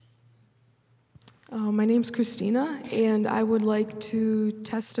My name's Christina, and I would like to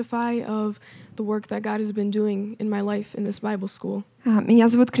testify of the work that God has been doing in my life in this Bible school. Меня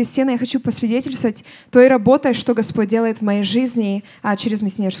зовут Кристина, я хочу посвидетельствовать той работой, что Господь делает в моей жизни через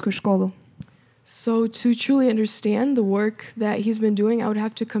миссионерскую школу. So to truly understand the work that He's been doing, I would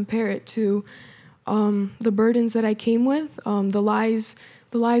have to compare it to the burdens that I came with, the lies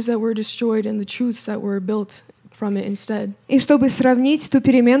that were destroyed, and the truths that were built from it instead. И чтобы сравнить ту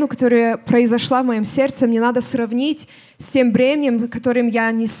перемену, которая произошла в моем сердце, мне надо сравнить с тем бременем, которым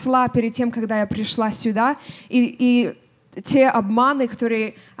я несла перед тем, когда я пришла сюда, и те обманы,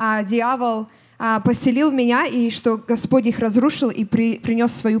 которые дьявол поселил в меня, и что Господь их разрушил и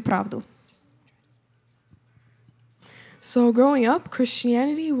принес свою правду. So growing up,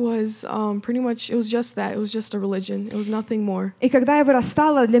 Christianity was pretty much, it was just that. It was just a religion. It was nothing more. И когда я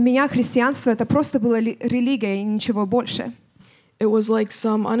вырастала, для меня христианство это просто была религия и ничего больше. It was like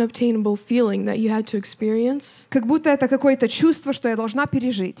some unobtainable feeling that you had to experience. Как будто это какое-то чувство, что я должна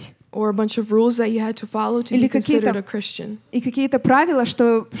пережить. Or a bunch of rules that you had to follow to be considered a Christian. И какие-то правила,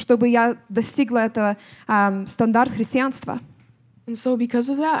 чтобы я достигла этого стандарт христианства. And so because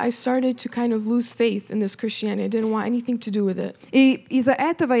of that, I started to kind of lose faith in this Christianity. I didn't want anything to do with it. И из-за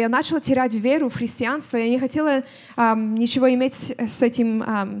этого я начала терять веру в христианство. Я не хотела ничего иметь с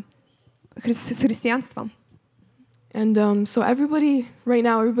этим с христианством. And so everybody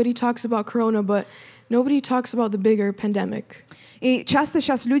talks about Corona, but nobody talks about the bigger pandemic. И часто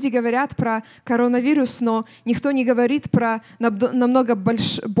сейчас люди говорят про коронавирус, но никто не говорит про намного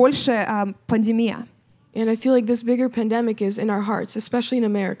больше пандемия. And I feel like this bigger pandemic is in our hearts, especially in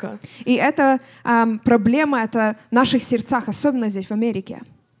America. И эта проблема это в наших сердцах, особенно здесь в Америке.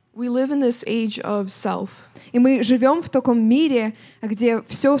 We live in this age of self. И мы живем в таком мире, где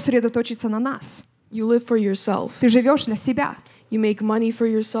все сосредоточится на нас. You live for yourself. Ты живешь для себя. You make money for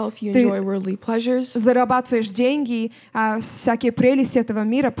yourself. You enjoy worldly pleasures. Зарабатываешь деньги, всякие прелести этого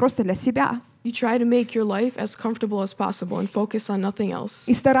мира просто для себя. You try to make your life as comfortable as possible and focus on nothing else.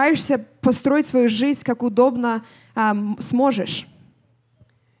 И стараешься построить свою жизнь как удобно сможешь.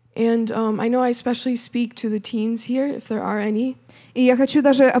 And I know I especially speak to the teens here, if there are any. И я хочу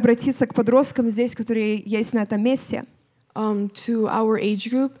даже обратиться к подросткам здесь, которые есть на этом месте. To our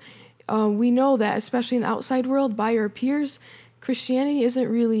age group, we know that, especially in the outside world, by our peers, Christianity isn't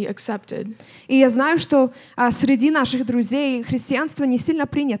really accepted. И я знаю, что среди наших друзей христианство не сильно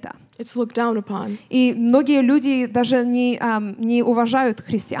принято. It's looked down upon. И многие люди даже не уважают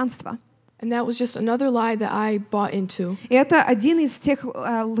христианство. And that was just another lie that I bought into. И это один из тех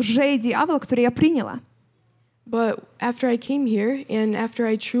лжей дьявола, которые я приняла. But after I came here and after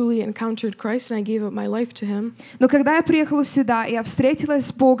I truly encountered Christ and I gave up my life to Him, но когда я приехала сюда, я встретилась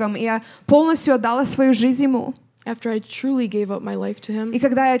с Богом, и я полностью отдала свою жизнь Ему. after I truly gave up my life to Him, и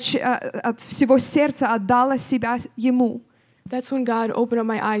когда я от всего сердца отдала себя Ему, that's when God opened up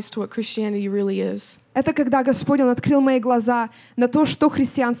my eyes to what Christianity really is. это когда Господь, Он открыл мои глаза на то, что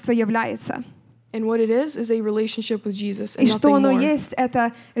христианство является. And what it is a relationship with Jesus and И что nothing оно more. есть,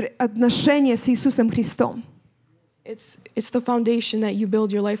 это отношение с Иисусом Христом. It's the foundation that you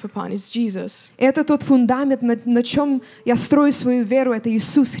build your life upon. It's Jesus. Это тот фундамент, на чем я строю свою веру, это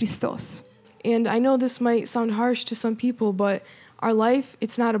Иисус Христос. And I know this might sound harsh to some people, but our life,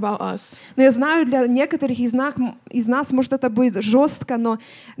 it's not about us. Но я знаю, для некоторых из нас, может, это будет жестко, но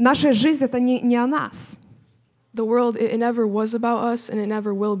наша жизнь — это не о нас. The world, it never was about us, and it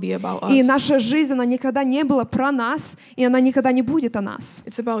never will be about us. И наша жизнь, она никогда не была про нас, и она никогда не будет о нас.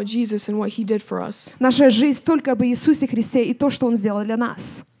 It's about Jesus and what He did for us. Наша жизнь только об Иисусе Христе и то, что Он сделал для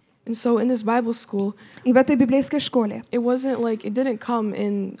нас. And so in this Bible school, И в этой библейской школе it didn't come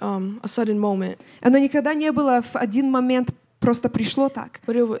in a sudden moment. оно никогда не было в один момент, просто пришло так.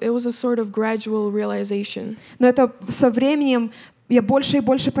 But it was a sort of gradual realization. Но это со временем я больше и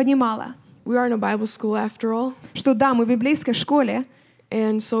больше понимала, We are in a Bible school after all. что да, мы в библейской школе,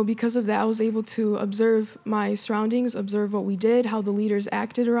 And so because of that, I was able to observe my surroundings, observe what we did, how the leaders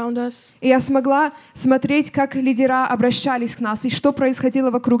acted around us. и я смогла смотреть, как лидера обращались к нас, и что происходило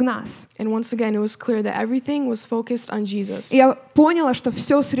вокруг нас. And once again, it was clear that everything was focused on Jesus. И я поняла, что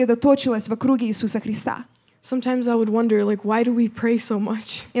все сосредоточилось вокруг Иисуса Христа. Sometimes I would wonder, why do we pray so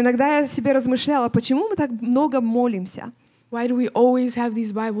much? Иногда я себе размышляла, почему мы так много молимся? Why do we always have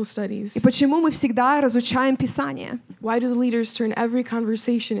these Bible studies? И почему мы всегда разучаем Писание? Why do the leaders turn every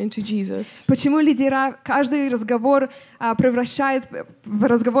conversation into Jesus? Почему лидера каждый разговор превращает в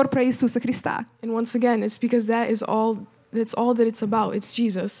разговор про Иисуса Христа? And once again, it's because that's all that it's about. It's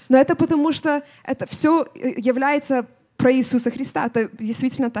Jesus. Но это потому, что это все является про Иисуса Христа. Это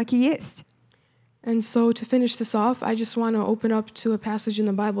действительно так и есть. And so to finish this off, I just want to open up to a passage in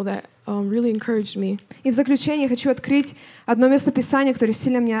the Bible that really encouraged me. И в заключение хочу открыть одно место Писания, которое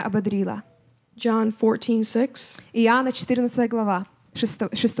сильно меня ободрило. John 14:6. Иоанна 14 глава,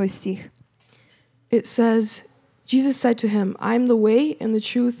 6 стих. It says, Jesus said to him, I am the way and the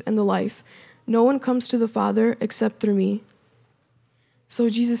truth and the life. No one comes to the Father except through me. So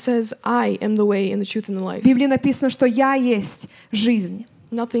Jesus says, I am the way and the truth and the life. В Библии написано, что «Я есть жизнь».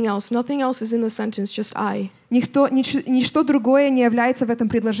 Nothing else is in the sentence, just I. Ничто другое не является в этом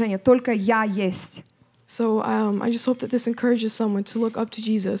предложении, только «Я есть». So I just hope that this encourages someone to look up to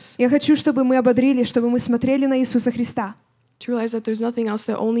Jesus. Я хочу, чтобы мы ободрились, чтобы мы смотрели на Иисуса Христа. To realize that there's nothing else,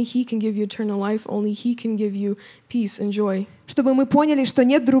 that only He can give you eternal life, only He can give you peace and joy. Чтобы мы поняли, что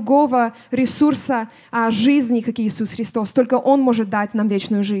нет другого ресурса жизни, как Иисус Христос, только Он может дать нам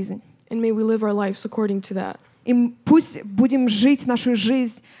вечную жизнь. And may we live our lives according to that. И пусть будем жить нашу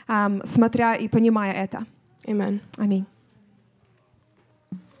жизнь, смотря и понимая это. Amen. Аминь.